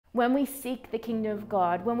When we seek the kingdom of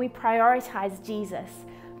God, when we prioritize Jesus,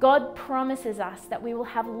 God promises us that we will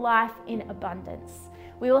have life in abundance.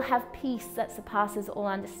 We will have peace that surpasses all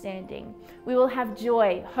understanding. We will have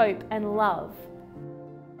joy, hope, and love.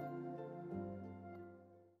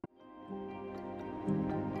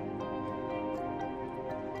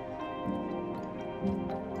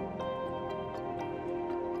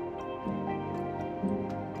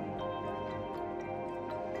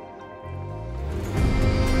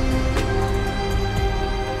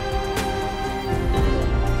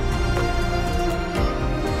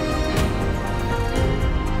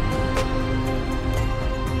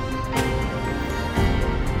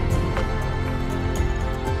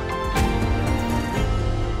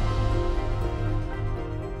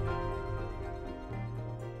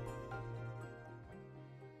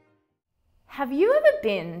 Have you ever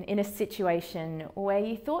been in a situation where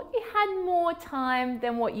you thought you had more time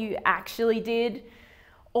than what you actually did?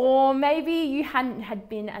 Or maybe you hadn't had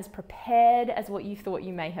been as prepared as what you thought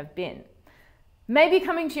you may have been? Maybe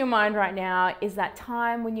coming to your mind right now is that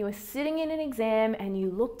time when you were sitting in an exam and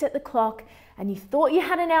you looked at the clock and you thought you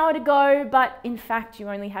had an hour to go, but in fact you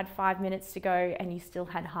only had 5 minutes to go and you still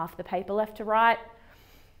had half the paper left to write.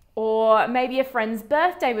 Or maybe a friend's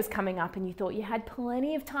birthday was coming up and you thought you had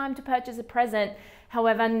plenty of time to purchase a present.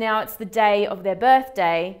 However, now it's the day of their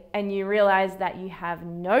birthday and you realize that you have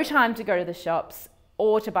no time to go to the shops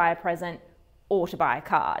or to buy a present or to buy a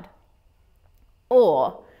card.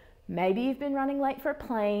 Or maybe you've been running late for a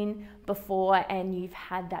plane before and you've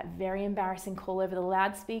had that very embarrassing call over the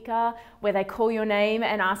loudspeaker where they call your name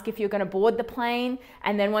and ask if you're going to board the plane.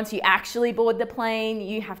 And then once you actually board the plane,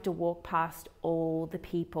 you have to walk past all the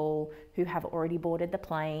people who have already boarded the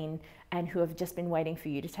plane and who have just been waiting for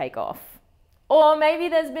you to take off. Or maybe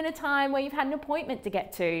there's been a time where you've had an appointment to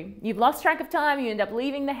get to. You've lost track of time, you end up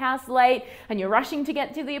leaving the house late and you're rushing to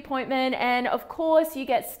get to the appointment, and of course you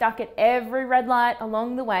get stuck at every red light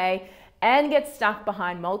along the way and get stuck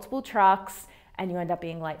behind multiple trucks and you end up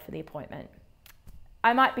being late for the appointment.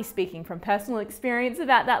 I might be speaking from personal experience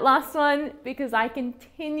about that last one because I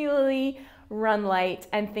continually run late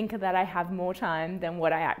and think that I have more time than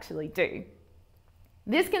what I actually do.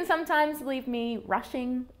 This can sometimes leave me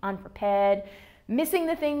rushing, unprepared, missing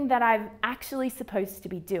the thing that I'm actually supposed to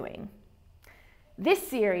be doing. This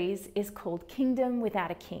series is called Kingdom Without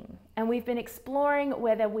a King, and we've been exploring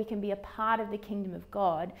whether we can be a part of the kingdom of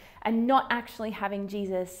God and not actually having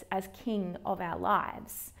Jesus as King of our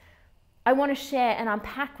lives. I want to share and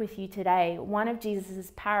unpack with you today one of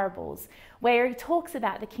Jesus' parables where he talks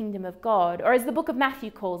about the kingdom of God, or as the book of Matthew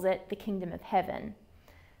calls it, the kingdom of heaven.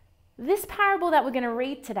 This parable that we're going to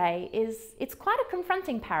read today it's quite a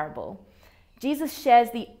confronting parable. Jesus shares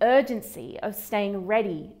the urgency of staying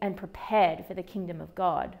ready and prepared for the kingdom of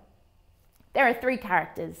God. There are 3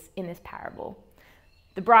 characters in this parable.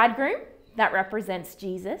 The bridegroom, that represents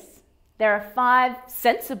Jesus. There are 5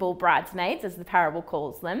 sensible bridesmaids, as the parable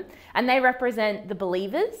calls them, and they represent the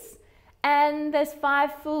believers. And there's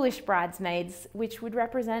 5 foolish bridesmaids, which would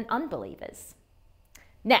represent unbelievers.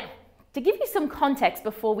 Now, to give you some context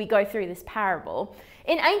before we go through this parable,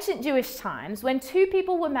 in ancient Jewish times, when 2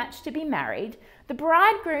 people were matched to be married, the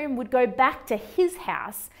bridegroom would go back to his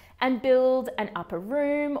house and build an upper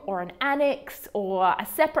room or an annex or a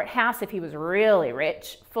separate house if he was really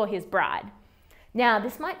rich for his bride. Now,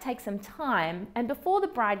 this might take some time, and before the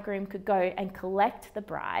bridegroom could go and collect the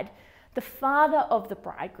bride, the father of the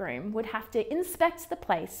bridegroom would have to inspect the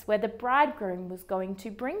place where the bridegroom was going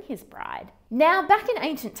to bring his bride. Now, back in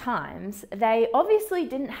ancient times, they obviously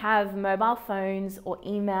didn't have mobile phones or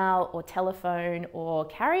email or telephone or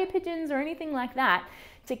carrier pigeons or anything like that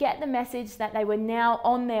to get the message that they were now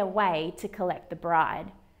on their way to collect the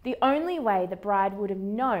bride. The only way the bride would have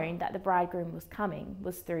known that the bridegroom was coming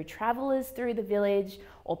was through travelers through the village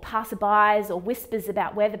or passerbys or whispers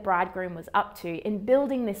about where the bridegroom was up to in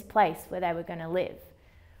building this place where they were going to live.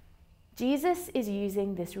 Jesus is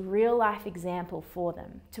using this real life example for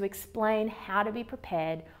them to explain how to be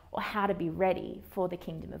prepared or how to be ready for the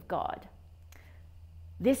kingdom of God.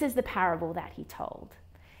 This is the parable that he told.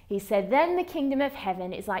 He said, "Then the kingdom of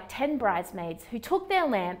heaven is like 10 bridesmaids who took their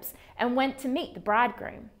lamps and went to meet the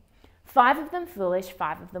bridegroom. 5 of them foolish,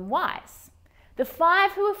 5 of them wise. The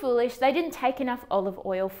 5 who were foolish, they didn't take enough olive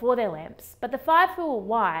oil for their lamps, but the 5 who were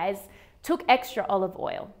wise took extra olive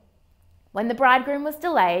oil. When the bridegroom was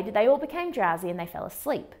delayed, they all became drowsy and they fell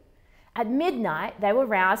asleep. At midnight, they were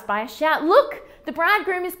roused by a shout, 'Look, the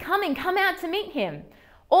bridegroom is coming, come out to meet him.'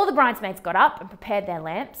 All the bridesmaids got up and prepared their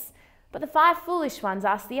lamps. But the 5 foolish ones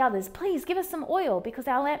asked the others, 'Please give us some oil because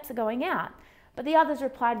our lamps are going out.' But the others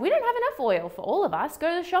replied, 'We don't have enough oil for all of us. Go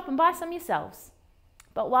to the shop and buy some yourselves.'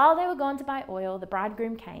 But while they were gone to buy oil, the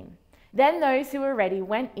bridegroom came. Then those who were ready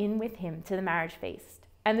went in with him to the marriage feast,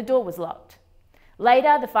 and the door was locked.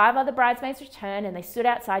 Later, the 5 other bridesmaids returned, and they stood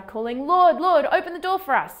outside calling, "Lord, Lord, open the door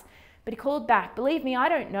for us." But he called back, "Believe me, I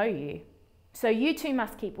don't know you. So you too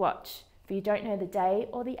must keep watch, for you don't know the day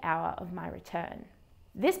or the hour of my return."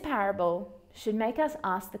 This parable should make us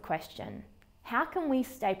ask the question, how can we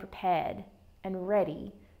stay prepared and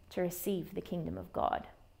ready to receive the kingdom of God?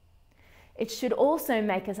 It should also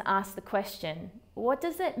make us ask the question, what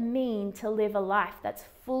does it mean to live a life that's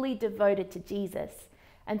fully devoted to Jesus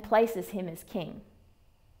and places him as king?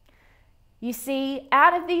 You see,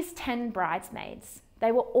 out of these 10 bridesmaids,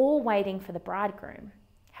 they were all waiting for the bridegroom.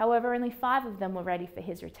 However, only 5 of them were ready for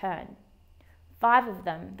his return. 5 of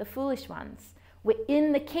them, the foolish ones, were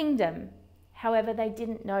in the kingdom. However, they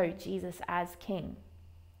didn't know Jesus as king.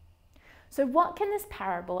 So what can this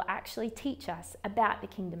parable actually teach us about the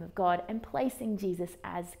kingdom of God and placing Jesus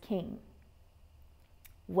as king?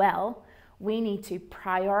 Well, we need to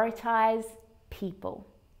prioritize people.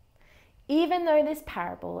 Even though this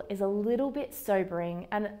parable is a little bit sobering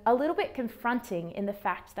and a little bit confronting in the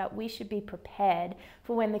fact that we should be prepared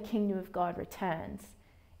for when the kingdom of God returns,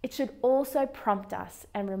 it should also prompt us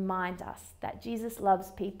and remind us that Jesus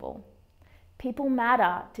loves people. People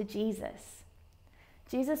matter to Jesus.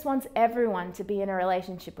 Jesus wants everyone to be in a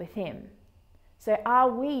relationship with him. So are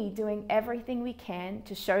we doing everything we can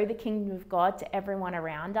to show the kingdom of God to everyone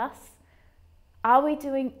around us? Are we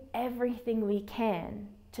doing everything we can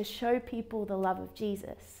to show people the love of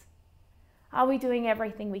Jesus? Are we doing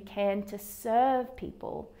everything we can to serve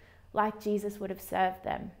people like Jesus would have served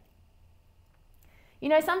them? You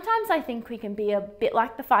know, sometimes I think we can be a bit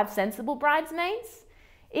like the 5 sensible bridesmaids.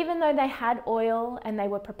 Even though they had oil and they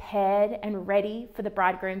were prepared and ready for the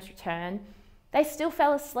bridegroom's return, they still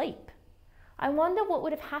fell asleep. I wonder what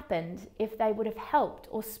would have happened if they would have helped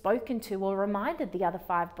or spoken to or reminded the other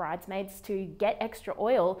 5 bridesmaids to get extra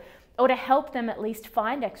oil or to help them at least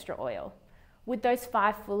find extra oil. Would those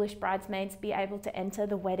 5 foolish bridesmaids be able to enter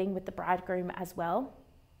the wedding with the bridegroom as well?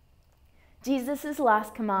 Jesus'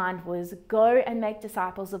 last command was, "Go and make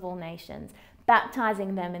disciples of all nations,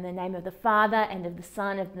 baptizing them in the name of the Father and of the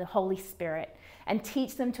Son and of the Holy Spirit, and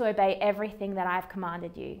teach them to obey everything that I have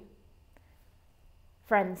commanded you."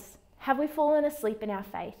 Friends, have we fallen asleep in our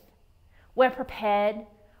faith? We're prepared.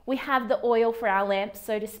 We have the oil for our lamps,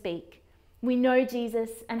 so to speak. We know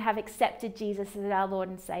Jesus and have accepted Jesus as our Lord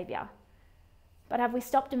and Savior. But have we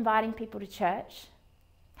stopped inviting people to church?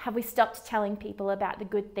 Have we stopped telling people about the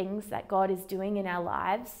good things that God is doing in our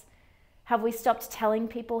lives? Have we stopped telling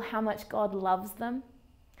people how much God loves them?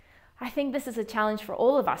 I think this is a challenge for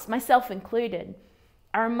all of us, myself included.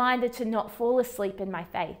 A reminder to not fall asleep in my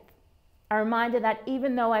faith. A reminder that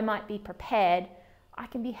even though I might be prepared, I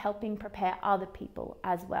can be helping prepare other people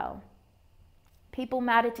as well. People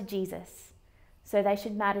matter to Jesus, so they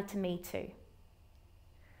should matter to me too.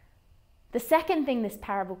 The second thing this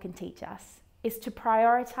parable can teach us is to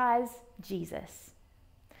prioritize Jesus.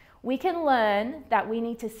 We can learn that we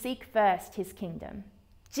need to seek first his kingdom.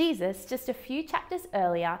 Jesus, just a few chapters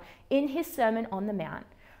earlier in his Sermon on the Mount,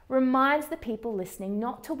 reminds the people listening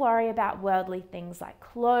not to worry about worldly things like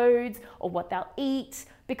clothes or what they'll eat,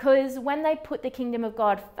 because when they put the kingdom of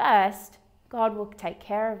God first, God will take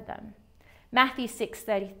care of them. Matthew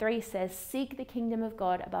 6:33 says, "Seek the kingdom of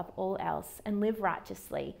God above all else and live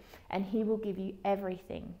righteously, and he will give you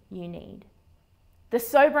everything you need." The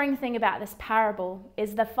sobering thing about this parable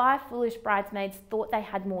is the 5 foolish bridesmaids thought they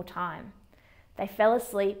had more time. They fell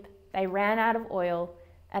asleep, they ran out of oil,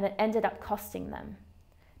 and it ended up costing them.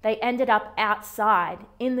 They ended up outside,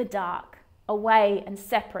 in the dark, away and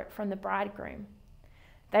separate from the bridegroom.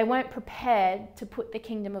 They weren't prepared to put the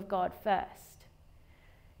kingdom of God first.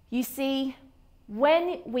 You see,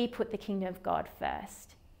 when we put the kingdom of God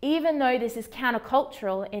first, even though this is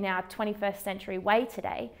countercultural in our 21st century way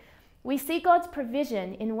today, we see God's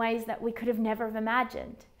provision in ways that we could have never have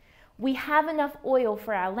imagined. We have enough oil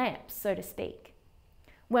for our lamps, so to speak.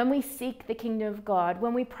 When we seek the kingdom of God,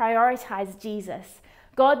 when we prioritize Jesus,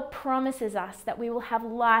 God promises us that we will have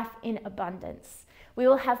life in abundance. We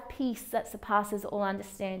will have peace that surpasses all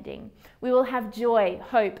understanding. We will have joy,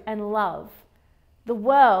 hope, and love. The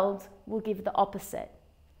world will give the opposite.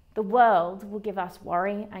 The world will give us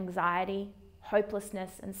worry, anxiety,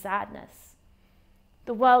 hopelessness, and sadness.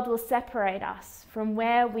 The world will separate us from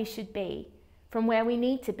where we should be, from where we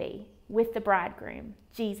need to be, with the bridegroom,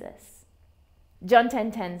 Jesus. John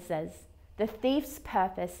 10:10 says, "The thief's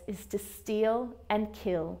purpose is to steal and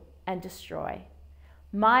kill and destroy.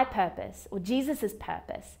 My purpose, or Jesus'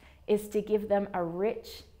 purpose, is to give them a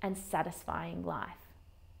rich and satisfying life."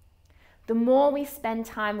 The more we spend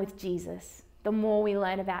time with Jesus, the more we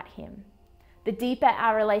learn about him. The deeper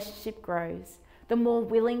our relationship grows, the more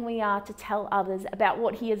willing we are to tell others about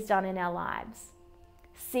what he has done in our lives.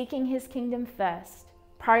 Seeking his kingdom first,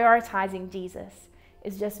 prioritizing Jesus,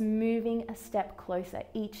 is just moving a step closer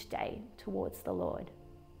each day towards the Lord.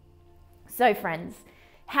 So friends,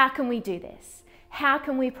 how can we do this? How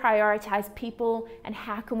can we prioritize people, and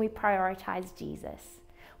how can we prioritize Jesus?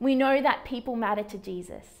 We know that people matter to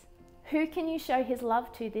Jesus. Who can you show his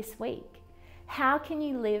love to this week? How can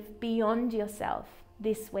you live beyond yourself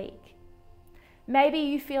this week? Maybe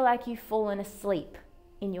you feel like you've fallen asleep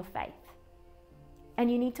in your faith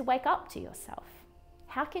and you need to wake up to yourself.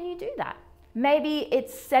 How can you do that? Maybe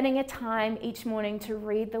it's setting a time each morning to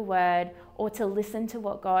read the word or to listen to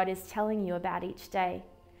what God is telling you about each day.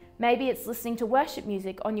 Maybe it's listening to worship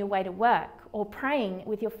music on your way to work or praying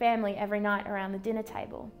with your family every night around the dinner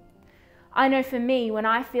table. I know for me, when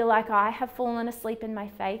I feel like I have fallen asleep in my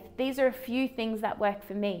faith, these are a few things that work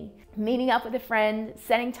for me. Meeting up with a friend,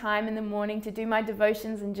 setting time in the morning to do my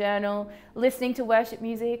devotions and journal, listening to worship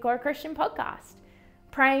music or a Christian podcast,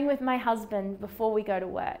 praying with my husband before we go to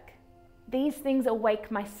work. These things awake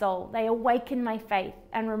my soul. They awaken my faith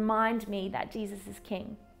and remind me that Jesus is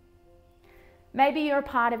King. Maybe you're a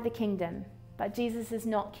part of the kingdom, but Jesus is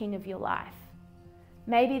not King of your life.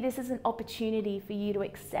 Maybe this is an opportunity for you to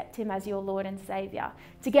accept him as your Lord and Savior,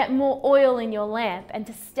 to get more oil in your lamp and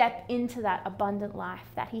to step into that abundant life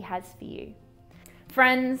that he has for you.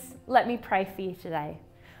 Friends, let me pray for you today.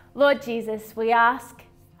 Lord Jesus, we ask,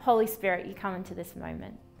 Holy Spirit, you come into this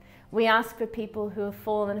moment. We ask for people who have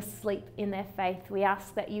fallen asleep in their faith. We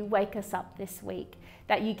ask that you wake us up this week,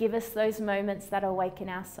 that you give us those moments that awaken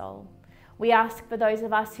our soul. We ask for those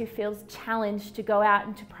of us who feel challenged to go out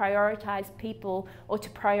and to prioritize people or to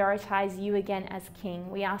prioritize you again as King.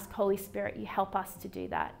 We ask, Holy Spirit, you help us to do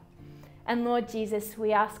that. And Lord Jesus,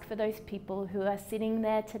 we ask for those people who are sitting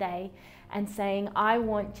there today and saying, I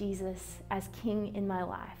want Jesus as King in my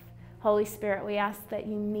life. Holy Spirit, we ask that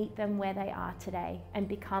you meet them where they are today and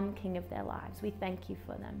become King of their lives. We thank you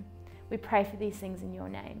for them. We pray for these things in your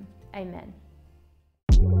name. Amen.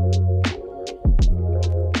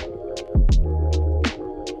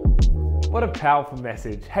 What a powerful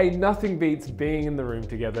message. Hey, nothing beats being in the room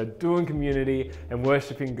together, doing community and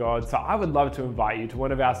worshiping God. So I would love to invite you to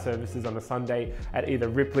one of our services on a Sunday at either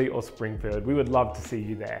Ripley or Springfield. We would love to see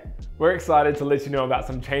you there. We're excited to let you know about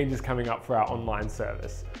some changes coming up for our online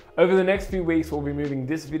service. Over the next few weeks, we'll be moving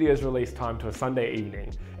this video's release time to a Sunday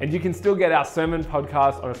evening, and you can still get our sermon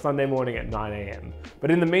podcast on a Sunday morning at 9 a.m.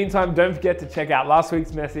 But in the meantime, don't forget to check out last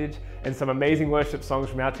week's message and some amazing worship songs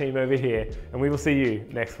from our team over here, and we will see you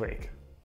next week.